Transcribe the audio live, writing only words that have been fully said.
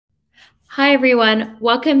Hi, everyone.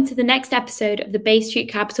 Welcome to the next episode of the Bay Street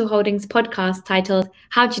Capital Holdings podcast titled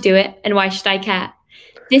How'd You Do It and Why Should I Care?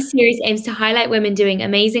 This series aims to highlight women doing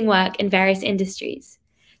amazing work in various industries.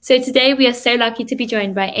 So today we are so lucky to be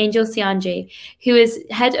joined by Angel Ciangi, who is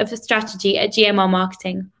Head of Strategy at GMR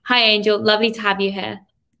Marketing. Hi, Angel. Lovely to have you here.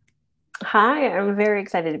 Hi, I'm very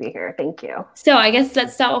excited to be here. Thank you. So I guess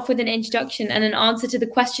let's start off with an introduction and an answer to the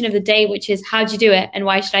question of the day, which is how'd you do it and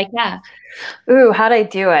why should I care? Ooh, how'd I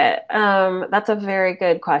do it? That's a very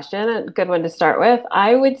good question, a good one to start with.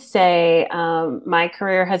 I would say my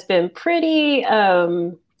career has been pretty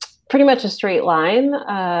much a straight line.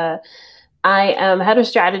 I am head of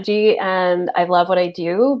strategy and I love what I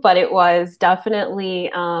do, but it was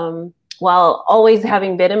definitely, while always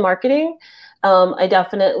having been in marketing, I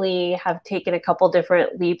definitely have taken a couple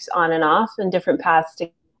different leaps on and off and different paths to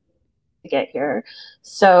get here.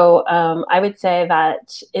 So I would say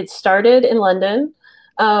that it started in London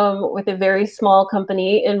with a very small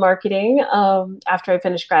company in marketing after I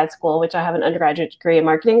finished grad school, which I have an undergraduate degree in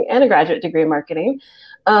marketing and a graduate degree in marketing.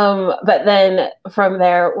 But then from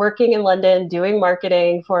there, working in London, doing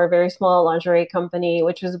marketing for a very small lingerie company,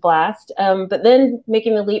 which was a blast. But then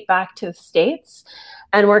making the leap back to the States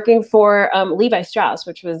and working for Levi Strauss,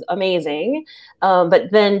 which was amazing.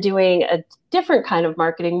 But then doing a different kind of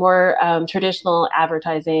marketing, more traditional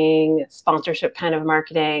advertising, sponsorship kind of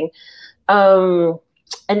marketing. And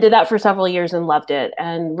did that for several years and loved it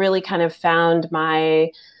and really kind of found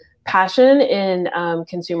my passion in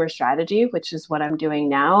consumer strategy, which is what I'm doing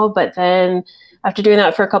now. But then after doing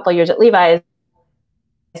that for a couple of years at Levi's,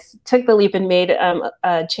 took the leap and made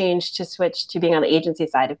a change to switch to being on the agency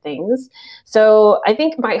side of things. So I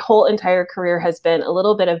think my whole entire career has been a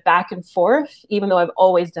little bit of back and forth, even though I've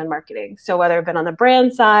always done marketing. So whether I've been on the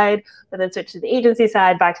brand side, but then switched to the agency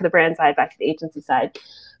side, back to the brand side, back to the agency side.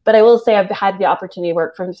 But I will say I've had the opportunity to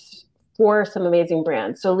work for some amazing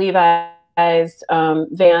brands. So Levi's,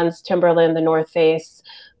 Vans, Timberland, the North Face,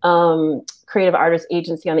 creative artist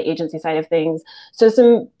agency on the agency side of things. So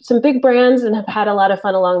some big brands and have had a lot of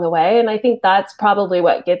fun along the way. And I think that's probably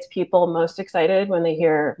what gets people most excited when they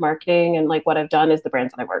hear marketing and like what I've done is the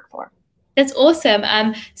brands that I work for. That's awesome.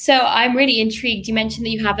 So I'm really intrigued. You mentioned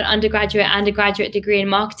that you have an undergraduate and a graduate degree in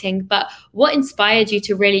marketing, but what inspired you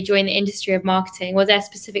to really join the industry of marketing? Was there a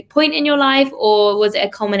specific point in your life or was it a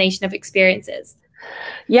culmination of experiences?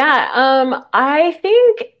 Yeah, I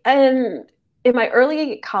think in my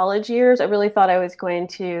early college years, I really thought I was going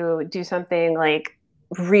to do something like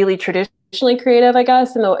really traditionally creative, I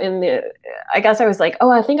guess. I guess I was like,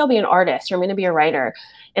 oh, I think I'll be an artist or I'm going to be a writer.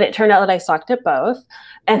 And it turned out that I sucked at both.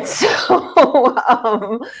 And so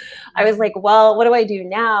I was like, well, what do I do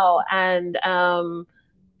now? And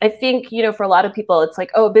I think, for a lot of people, it's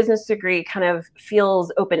like, oh, a business degree kind of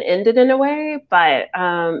feels open-ended in a way, but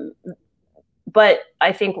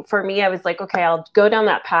I think for me, I was like, okay, I'll go down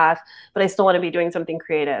that path, but I still want to be doing something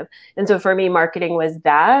creative. And so for me, marketing was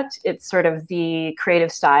that. It's sort of the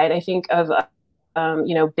creative side, I think, of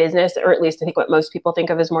business, or at least I think what most people think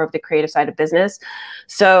of as more of the creative side of business.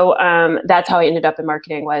 So that's how I ended up in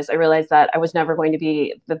marketing. Was I realized that I was never going to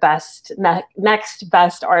be the best, next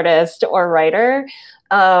best artist or writer.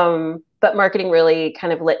 But marketing really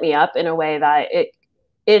kind of lit me up in a way that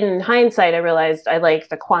in hindsight, I realized I like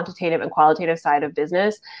the quantitative and qualitative side of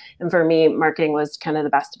business. And for me, marketing was kind of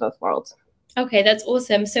the best of both worlds. Okay, that's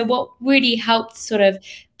awesome. So what really helped sort of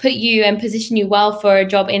put you and position you well for a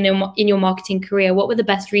job in your marketing career? What were the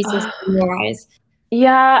best reasons in your eyes?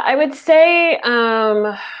 Yeah, I would say,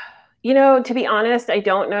 to be honest, I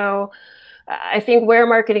don't know. I think where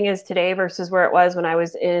marketing is today versus where it was when I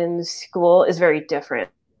was in school is very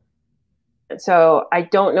different. So I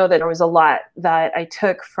don't know that there was a lot that I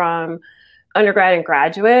took from undergrad and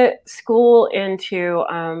graduate school into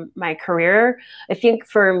my career. I think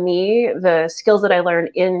for me, the skills that I learned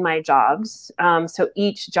in my jobs, so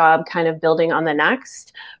each job kind of building on the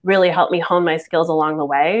next, really helped me hone my skills along the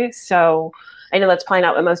way. So I know that's probably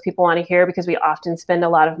not what most people want to hear because we often spend a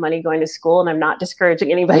lot of money going to school, and I'm not discouraging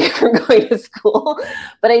anybody from going to school.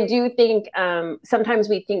 But I do think sometimes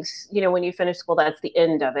we think, when you finish school, that's the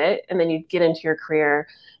end of it. And then you get into your career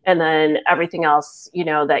and then everything else,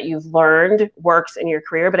 that you've learned works in your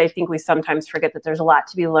career. But I think we sometimes forget that there's a lot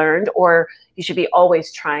to be learned, or you should be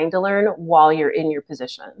always trying to learn while you're in your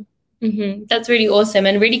position. Mm-hmm. That's really awesome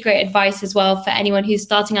and really great advice as well for anyone who's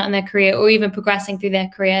starting out in their career or even progressing through their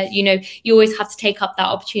career. You always have to take up that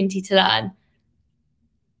opportunity to learn.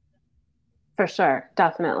 For sure.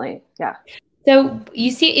 Definitely. Yeah. So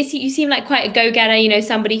you seem like quite a go-getter, you know,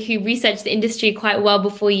 somebody who researched the industry quite well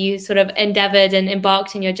before you sort of endeavored and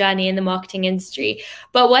embarked on your journey in the marketing industry.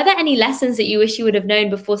 But were there any lessons that you wish you would have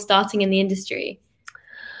known before starting in the industry?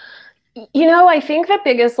 You know, I think the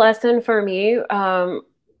biggest lesson for me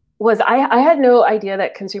was I had no idea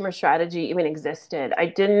that consumer strategy even existed.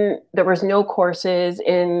 There was no courses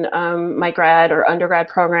in my grad or undergrad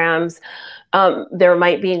programs. There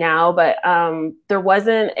might be now, but there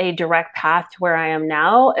wasn't a direct path to where I am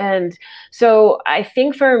now. And so I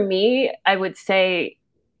think for me, I would say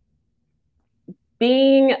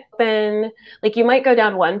being open, like you might go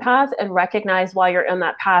down one path and recognize while you're in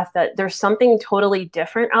that path that there's something totally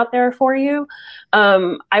different out there for you.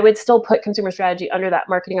 I would still put consumer strategy under that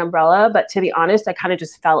marketing umbrella, but to be honest, I kind of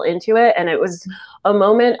just fell into it. And it was a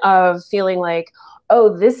moment of feeling like,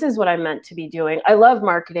 oh, this is what I'm meant to be doing. I love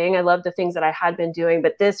marketing. I love the things that I had been doing,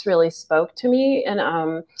 but this really spoke to me. And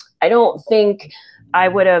I don't think I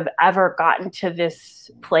would have ever gotten to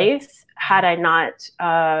this place had I not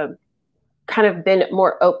kind of been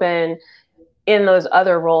more open in those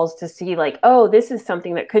other roles to see like, oh, this is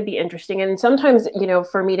something that could be interesting. And sometimes, you know,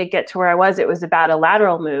 for me to get to where I was, it was about a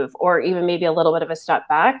lateral move or even maybe a little bit of a step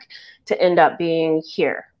back to end up being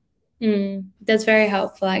here. That's very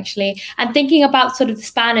helpful, actually. And thinking about sort of the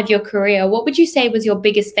span of your career, what would you say was your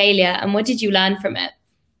biggest failure and what did you learn from it?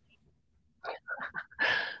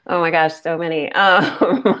 Oh my gosh, so many.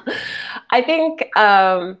 I think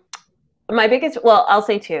my biggest, well, I'll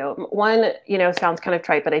say two. One, you know, sounds kind of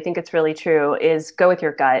trite, but I think it's really true, is go with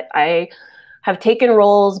your gut. I have taken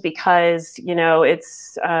roles because, you know,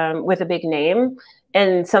 it's with a big name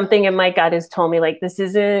and something in my gut has told me like, this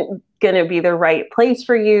isn't going to be the right place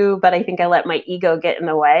for you. But I think I let my ego get in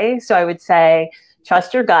the way. So I would say,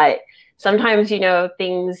 trust your gut. Sometimes, you know,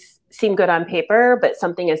 things seem good on paper, but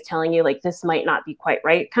something is telling you like, this might not be quite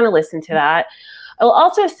right. Kind of listen to that. I will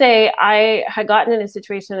also say I had gotten in a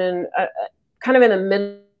situation in kind of in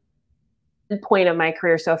the midpoint of my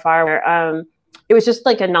career so far where it was just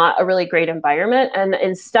like not a really great environment. And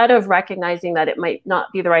instead of recognizing that it might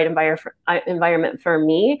not be the right environment for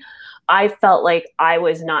me, I felt like I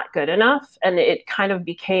was not good enough. And it kind of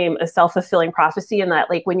became a self-fulfilling prophecy in that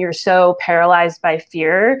like when you're so paralyzed by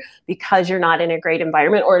fear because you're not in a great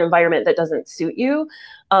environment or an environment that doesn't suit you,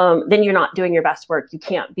 then you're not doing your best work. You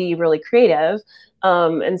can't be really creative.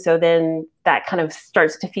 And so then that kind of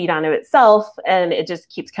starts to feed onto itself and it just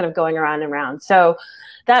keeps kind of going around and around. So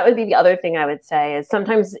that would be the other thing I would say is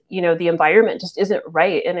sometimes, you know, the environment just isn't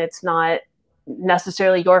right and it's not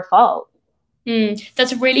necessarily your fault.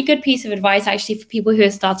 That's a really good piece of advice actually for people who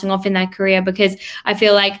are starting off in their career, because I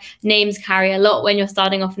feel like names carry a lot when you're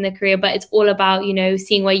starting off in the career, but it's all about, you know,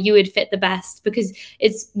 seeing where you would fit the best because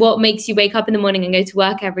it's what makes you wake up in the morning and go to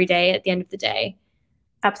work every day at the end of the day.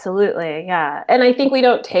 Absolutely. Yeah. And I think we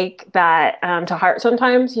don't take that to heart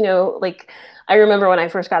sometimes, you know, like I remember when I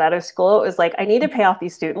first got out of school, it was like, I need to pay off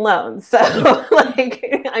these student loans. So like,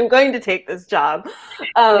 I'm going to take this job.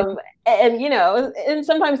 And, you know, and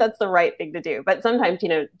sometimes that's the right thing to do. But sometimes, you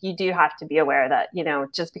know, you do have to be aware that, you know,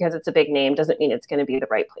 just because it's a big name doesn't mean it's going to be the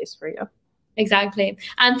right place for you. Exactly.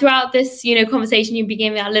 And throughout this, you know, conversation, you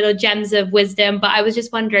became out little gems of wisdom. But I was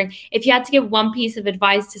just wondering if you had to give one piece of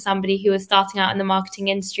advice to somebody who was starting out in the marketing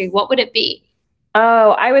industry, what would it be?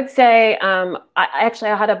 Oh, I would say, I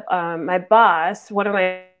had my boss, one of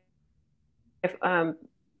my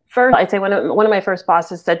one of my first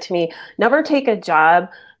bosses said to me, never take a job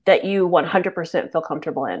that you 100% feel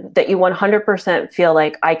comfortable in, that you 100% feel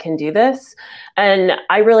like I can do this. And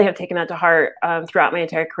I really have taken that to heart throughout my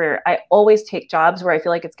entire career. I always take jobs where I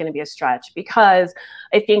feel like it's going to be a stretch because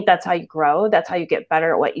I think that's how you grow. That's how you get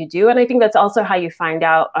better at what you do. And I think that's also how you find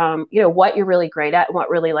out, you know, what you're really great at and what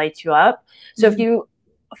really lights you up. So if you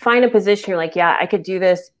find a position you're like, yeah, I could do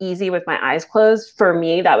this easy with my eyes closed. For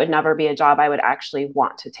me, that would never be a job I would actually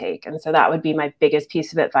want to take. And so that would be my biggest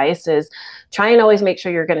piece of advice is try and always make sure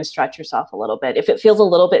you're going to stretch yourself a little bit. If it feels a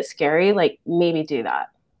little bit scary, like maybe do that.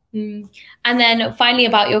 And then finally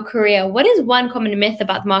about your career, what is one common myth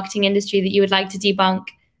about the marketing industry that you would like to debunk?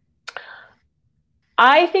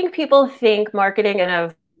 I think people think marketing in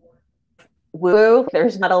a woo.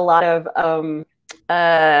 There's not a lot of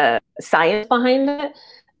science behind it.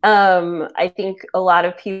 I think a lot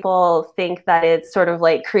of people think that it's sort of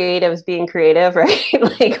like creatives being creative,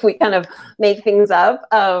 right? Like we kind of make things up.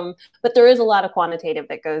 But there is a lot of quantitative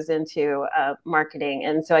that goes into marketing.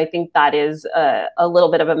 And so I think that is a little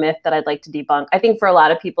bit of a myth that I'd like to debunk. I think for a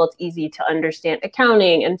lot of people, it's easy to understand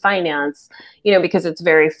accounting and finance, because it's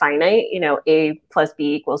very finite, A plus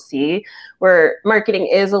B equals C, where marketing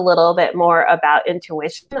is a little bit more about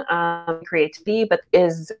intuition, creativity, but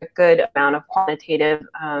is a good amount of quantitative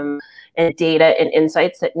and data and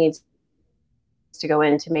insights that needs to go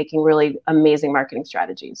into making really amazing marketing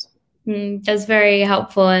strategies. That's very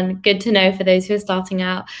helpful and good to know for those who are starting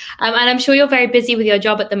out. And I'm sure you're very busy with your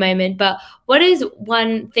job at the moment, but what is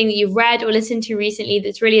one thing that you've read or listened to recently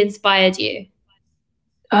that's really inspired you?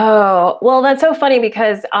 Oh, well, that's so funny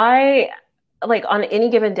because on any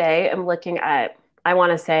given day, I'm looking at, I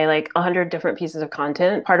want to say like 100 different pieces of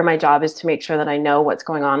content. Part of my job is to make sure that I know what's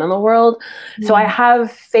going on in the world. So I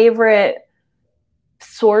have favorite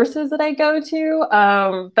sources that I go to,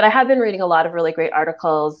 but I have been reading a lot of really great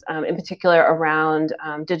articles, in particular around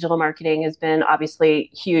digital marketing has been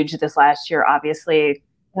obviously huge this last year, obviously,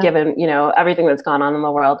 given, everything that's gone on in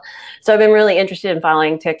the world. So I've been really interested in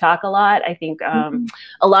following TikTok a lot. I think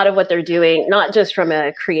a lot of what they're doing, not just from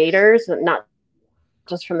creators, not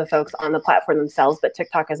just from the folks on the platform themselves, but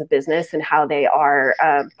TikTok as a business and how they are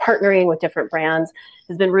partnering with different brands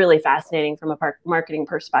has been really fascinating from a marketing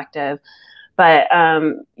perspective. But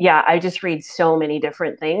I just read so many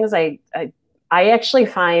different things. I actually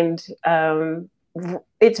find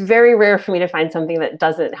it's very rare for me to find something that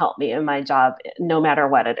doesn't help me in my job, no matter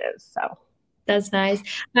what it is. So that's nice.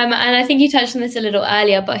 And I think you touched on this a little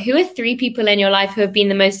earlier, but who are 3 people in your life who have been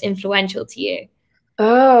the most influential to you?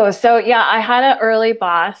 Oh, so yeah, I had an early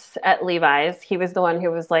boss at Levi's. He was the one who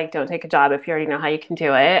was like, don't take a job if you already know how you can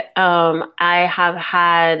do it. I have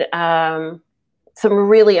had some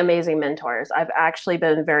really amazing mentors. I've actually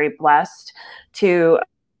been very blessed to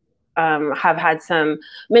have had some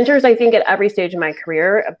mentors, I think, at every stage of my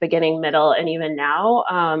career, beginning, middle, and even now.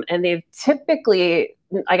 And they've typically,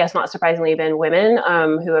 I guess not surprisingly, been women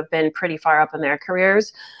who have been pretty far up in their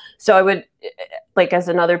careers. So I would, like, as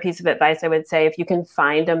another piece of advice, I would say if you can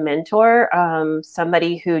find a mentor,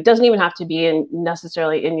 somebody who doesn't even have to be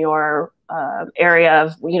necessarily in your area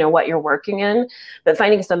of, what you're working in, but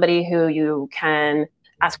finding somebody who you can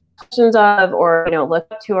ask questions of or, look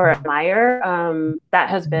up to or admire, that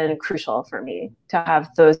has been crucial for me to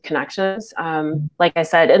have those connections. Like I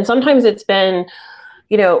said, and sometimes it's been,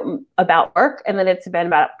 about work, and then it's been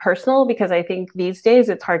about personal, because I think these days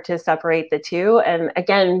it's hard to separate the two. And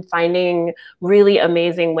again, finding really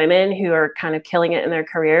amazing women who are kind of killing it in their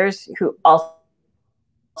careers, who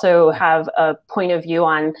also have a point of view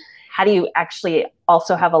on how do you actually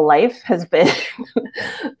also have a life, has been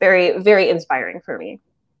very, very inspiring for me.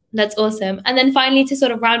 That's awesome. And then finally, to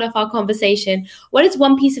sort of round off our conversation, what is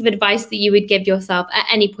one piece of advice that you would give yourself at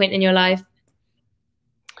any point in your life?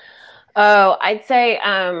 Oh, I'd say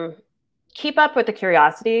keep up with the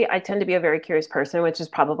curiosity. I tend to be a very curious person, which is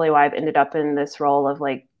probably why I've ended up in this role of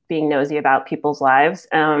like being nosy about people's lives.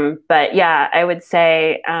 But yeah, I would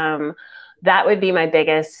say that would be my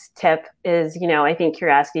biggest tip is, I think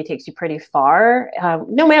curiosity takes you pretty far,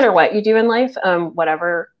 no matter what you do in life,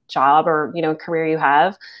 whatever job or, career you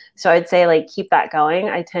have. So I'd say like, keep that going.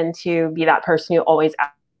 I tend to be that person who always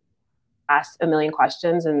ask a million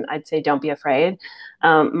questions, and I'd say don't be afraid.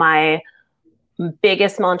 My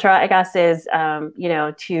biggest mantra, I guess, is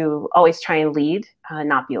to always try and lead,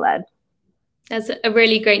 not be led. That's a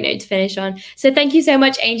really great note to finish on. So thank you so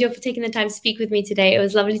much, Angel, for taking the time to speak with me today. It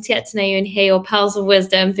was lovely to get to know you and hear your pearls of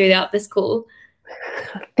wisdom throughout this call.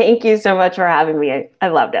 Thank you so much for having me. I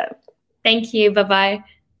loved it. Thank you. Bye-bye.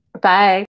 Bye.